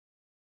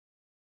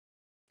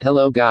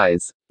Hello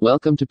guys,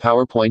 welcome to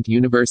PowerPoint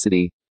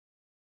University.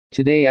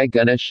 Today I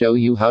gonna show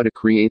you how to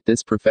create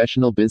this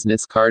professional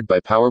business card by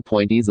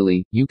PowerPoint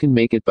easily. You can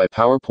make it by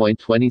PowerPoint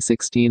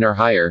 2016 or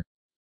higher.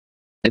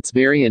 It's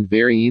very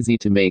easy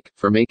to make.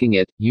 For making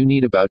it, you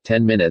need about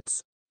 10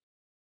 minutes.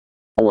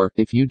 Or,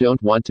 if you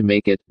don't want to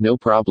make it, no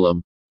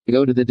problem.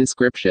 Go to the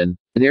description.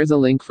 There's a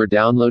link for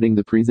downloading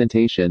the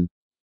presentation.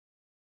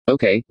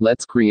 Okay,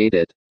 let's create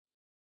it.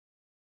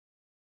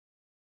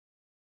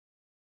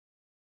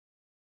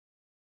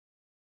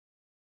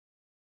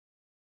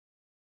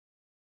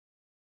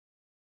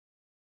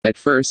 At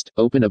first,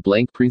 open a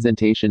blank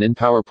presentation in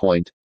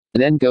PowerPoint.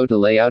 Then go to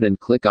Layout and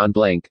click on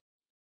Blank.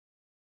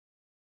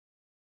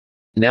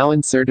 Now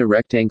insert a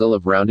rectangle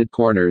of rounded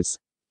corners.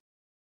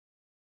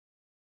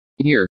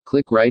 Here,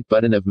 click right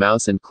button of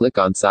mouse and click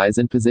on Size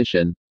and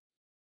Position.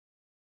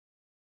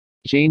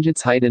 Change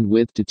its height and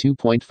width to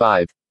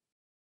 2.5.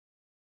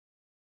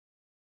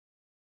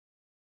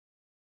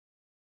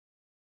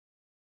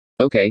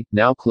 Okay,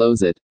 now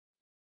close it.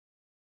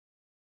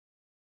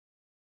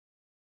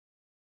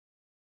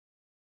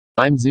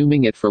 I'm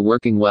zooming it for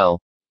working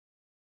well.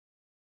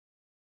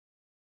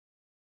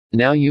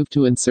 Now you've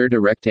to insert a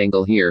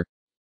rectangle here.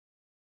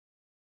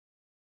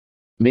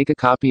 Make a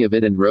copy of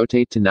it and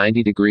rotate to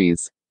 90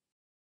 degrees.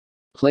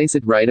 Place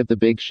it right of the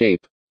big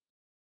shape.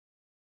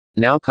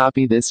 Now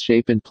copy this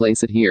shape and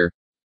place it here.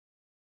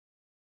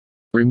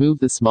 Remove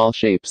the small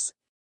shapes.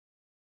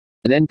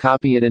 Then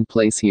copy it and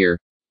place here.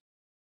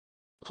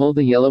 Pull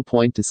the yellow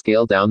point to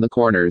scale down the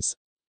corners.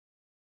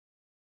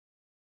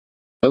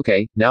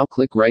 Okay, now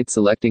click right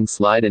selecting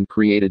slide and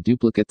create a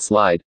duplicate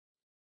slide.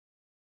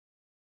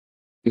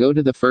 Go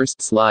to the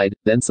first slide,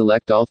 then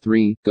select all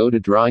three, go to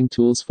Drawing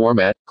Tools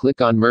Format, click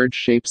on Merge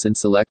Shapes and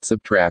select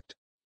Subtract.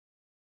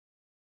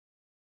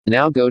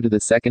 Now go to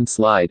the second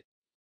slide.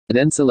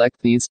 Then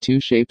select these two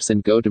shapes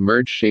and go to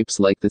Merge Shapes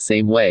like the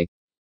same way.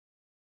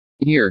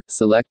 Here,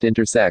 select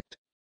Intersect.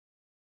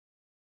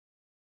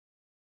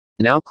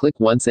 Now click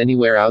once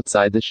anywhere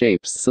outside the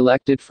shapes.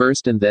 Select it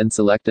first and then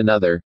select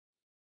another.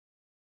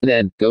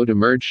 Then, go to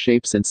Merge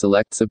Shapes and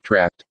select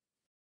Subtract.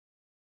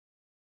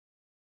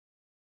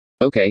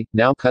 Okay,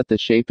 now cut the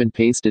shape and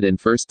paste it in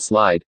first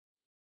slide.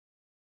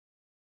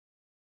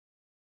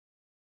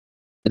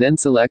 Then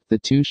select the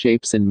two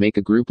shapes and make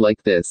a group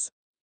like this.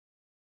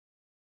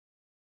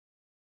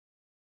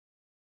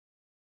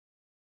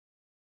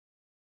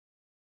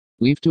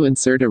 We've to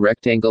insert a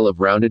rectangle of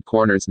rounded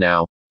corners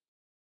now.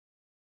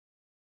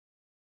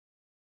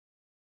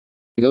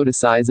 Go to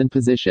Size and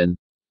Position.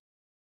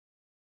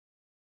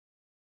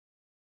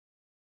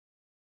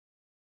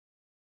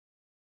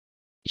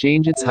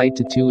 Change its height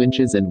to 2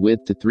 inches and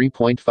width to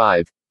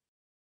 3.5.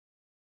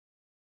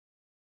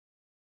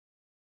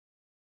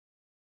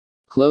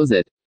 Close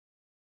it.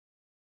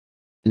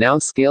 Now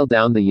scale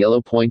down the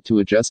yellow point to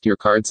adjust your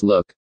card's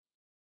look.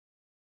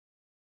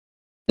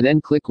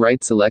 Then click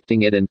right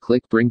selecting it and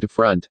click Bring to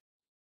Front.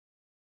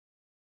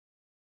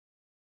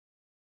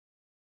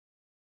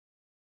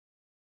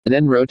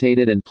 Then rotate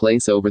it and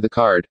place over the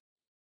card.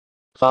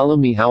 Follow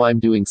me how I'm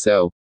doing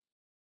so.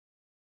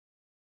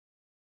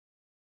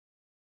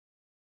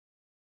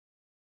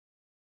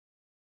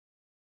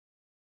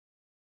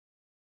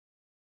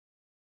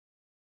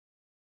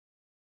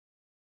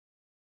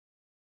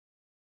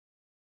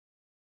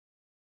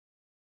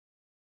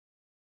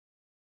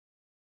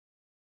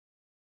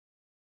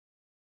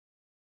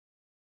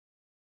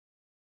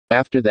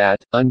 After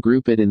that,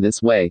 ungroup it in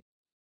this way.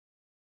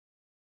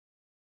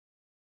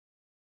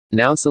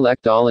 Now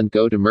select all and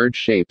go to Merge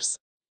Shapes.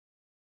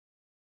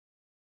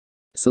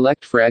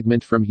 Select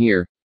Fragment from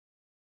here.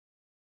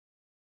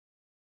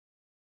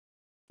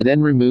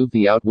 Then remove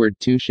the outward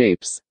two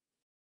shapes.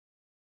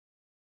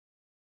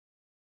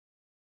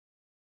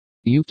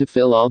 You've to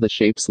fill all the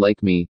shapes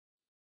like me.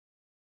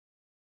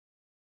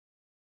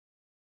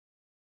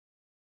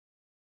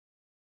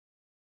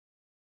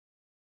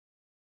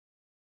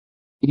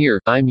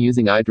 Here, I'm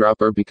using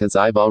eyedropper because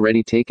I've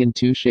already taken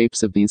two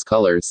shapes of these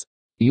colors.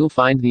 You'll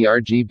find the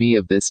RGB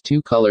of this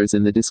two colors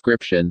in the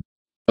description.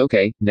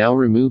 Okay, now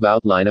remove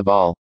outline of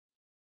all.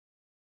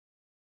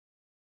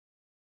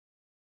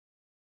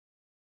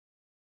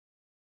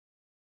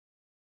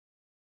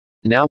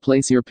 Now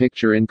place your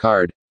picture in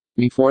card.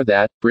 Before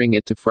that, bring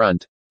it to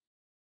front.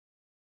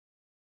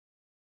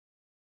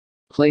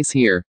 Place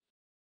here.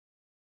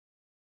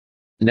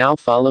 Now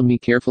follow me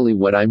carefully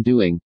what I'm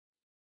doing.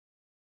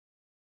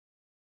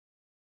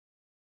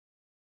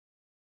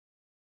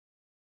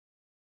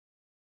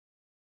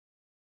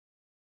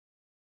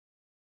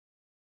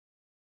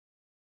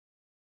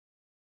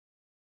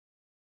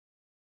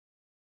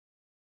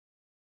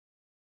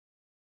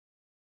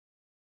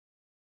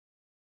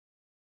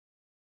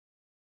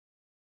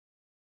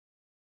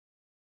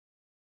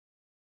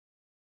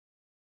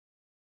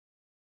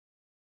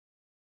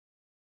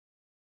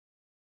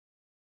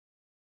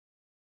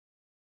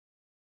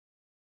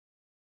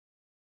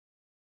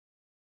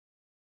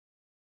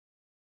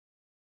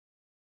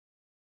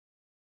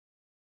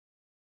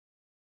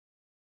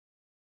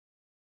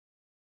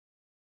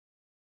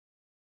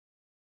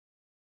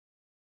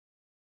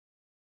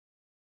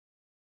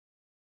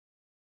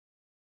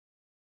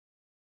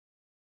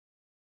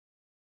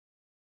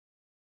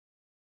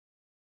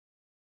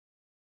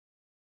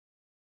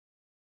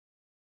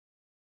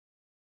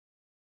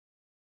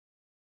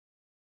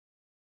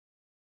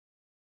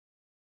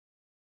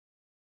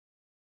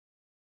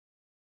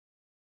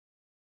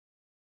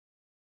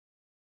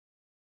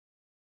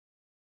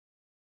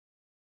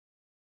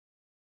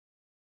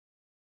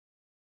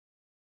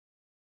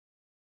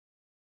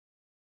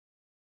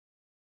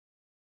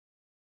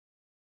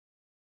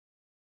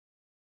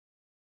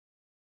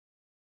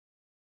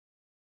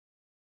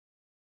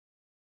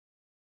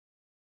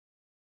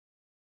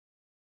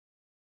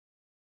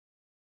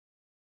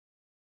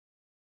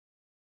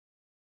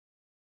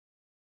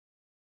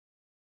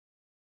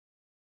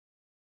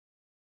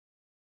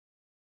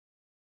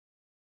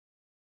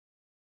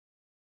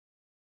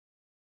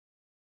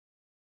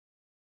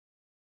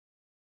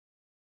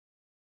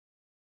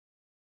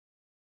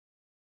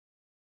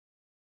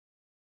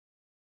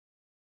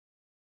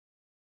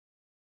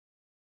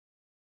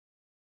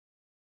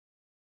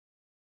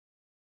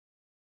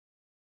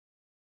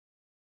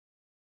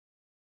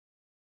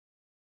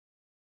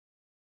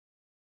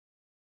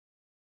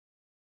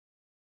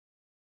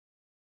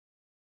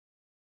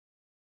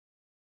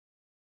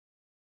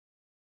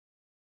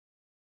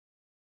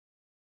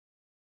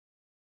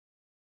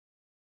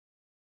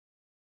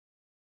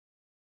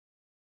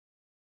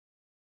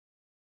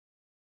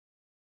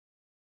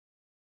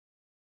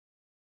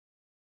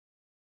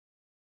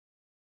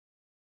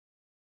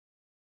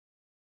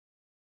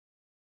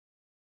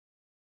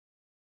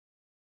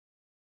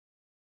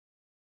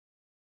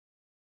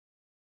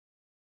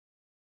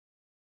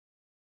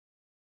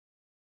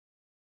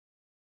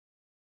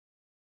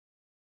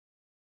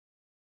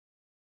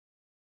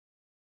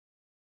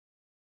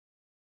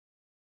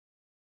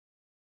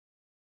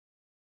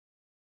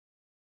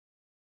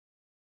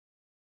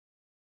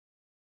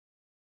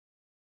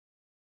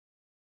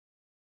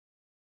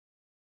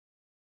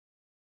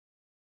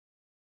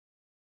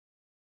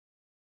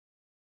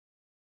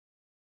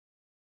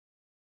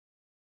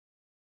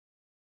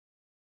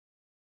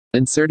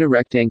 Insert a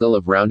rectangle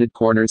of rounded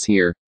corners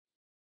here.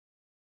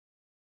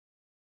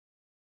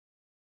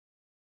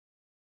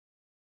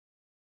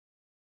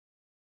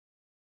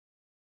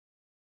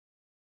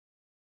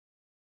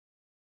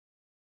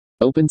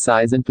 Open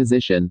size and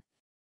position.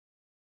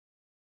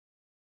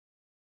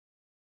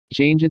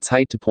 Change its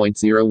height to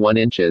 0.01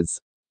 inches.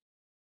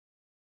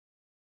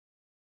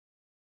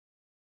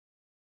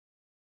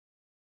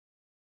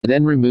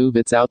 Then remove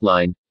its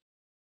outline.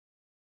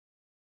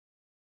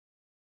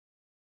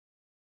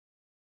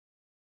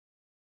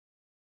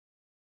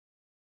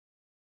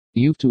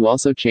 You've to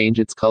also change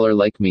its color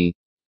like me.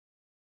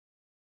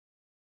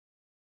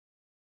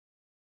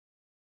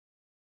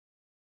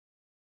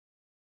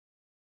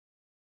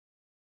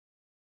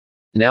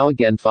 Now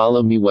again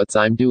follow me what's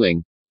I'm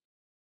doing.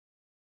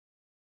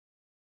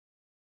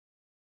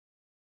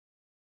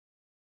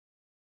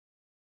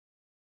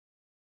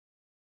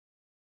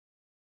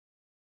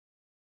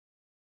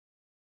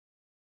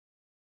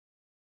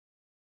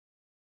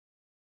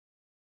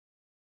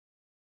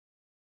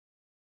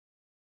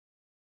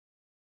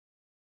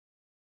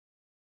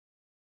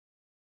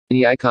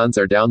 The icons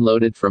are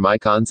downloaded from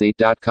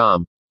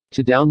icons8.com.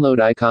 To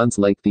download icons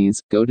like these,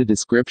 go to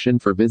description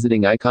for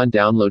visiting icon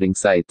downloading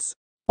sites.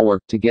 Or,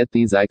 to get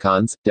these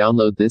icons,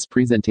 download this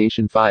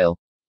presentation file.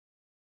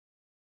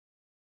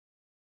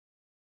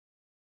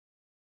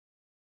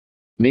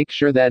 Make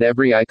sure that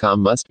every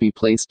icon must be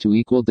placed to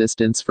equal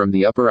distance from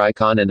the upper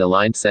icon and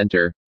aligned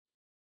center.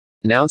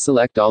 Now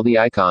select all the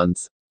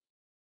icons.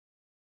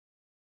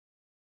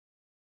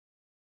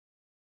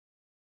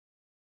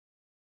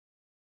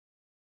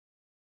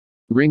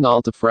 Bring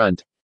all to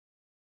front.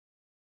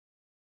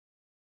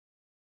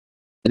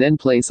 Then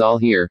place all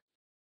here.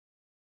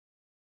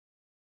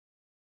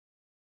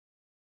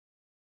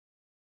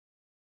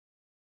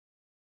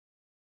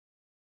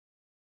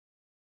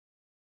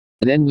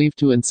 Then weave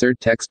to insert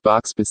text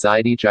box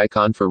beside each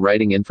icon for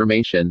writing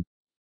information.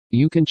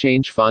 You can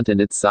change font and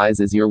its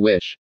size as your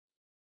wish.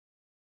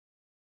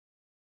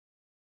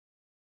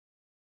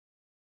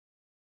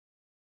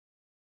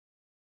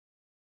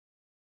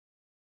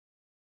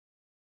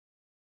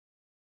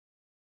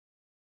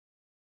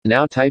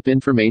 Now type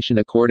information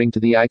according to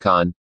the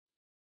icon.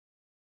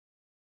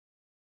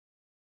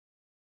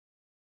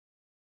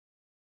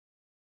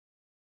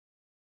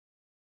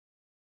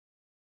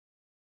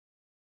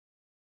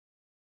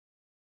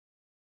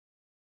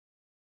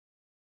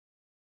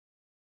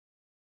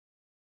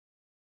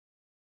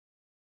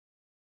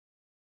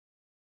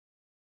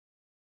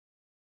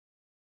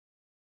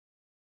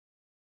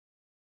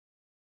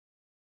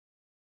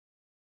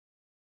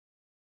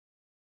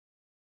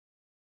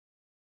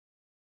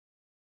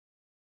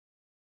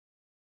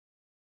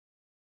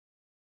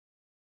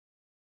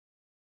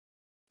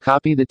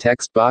 Copy the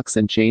text box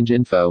and change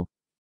info.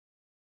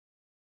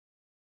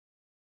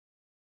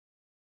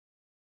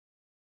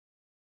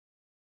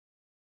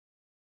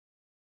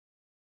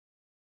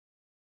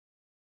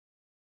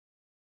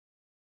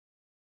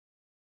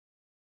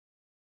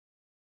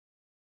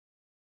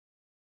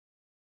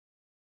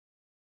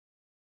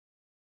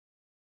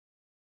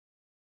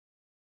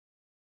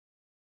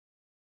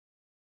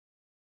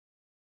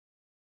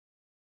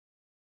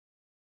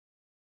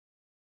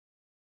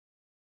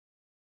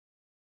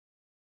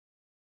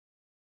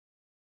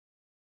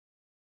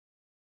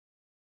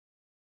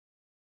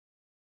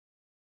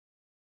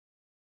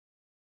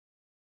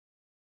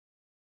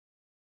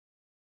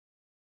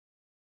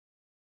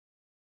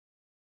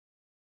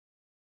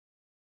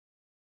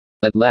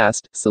 At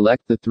last,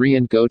 select the 3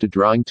 and go to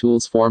Drawing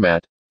Tools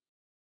format.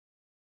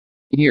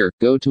 Here,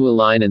 go to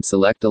Align and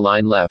select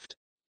Align Left.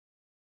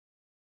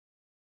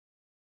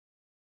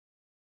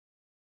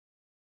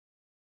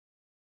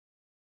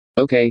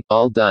 Okay,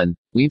 all done.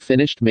 We've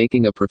finished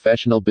making a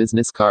professional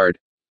business card.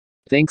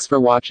 Thanks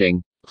for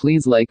watching.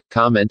 Please like,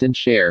 comment and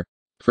share.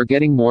 For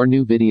getting more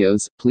new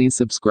videos, please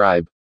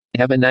subscribe.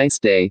 Have a nice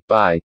day,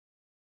 bye.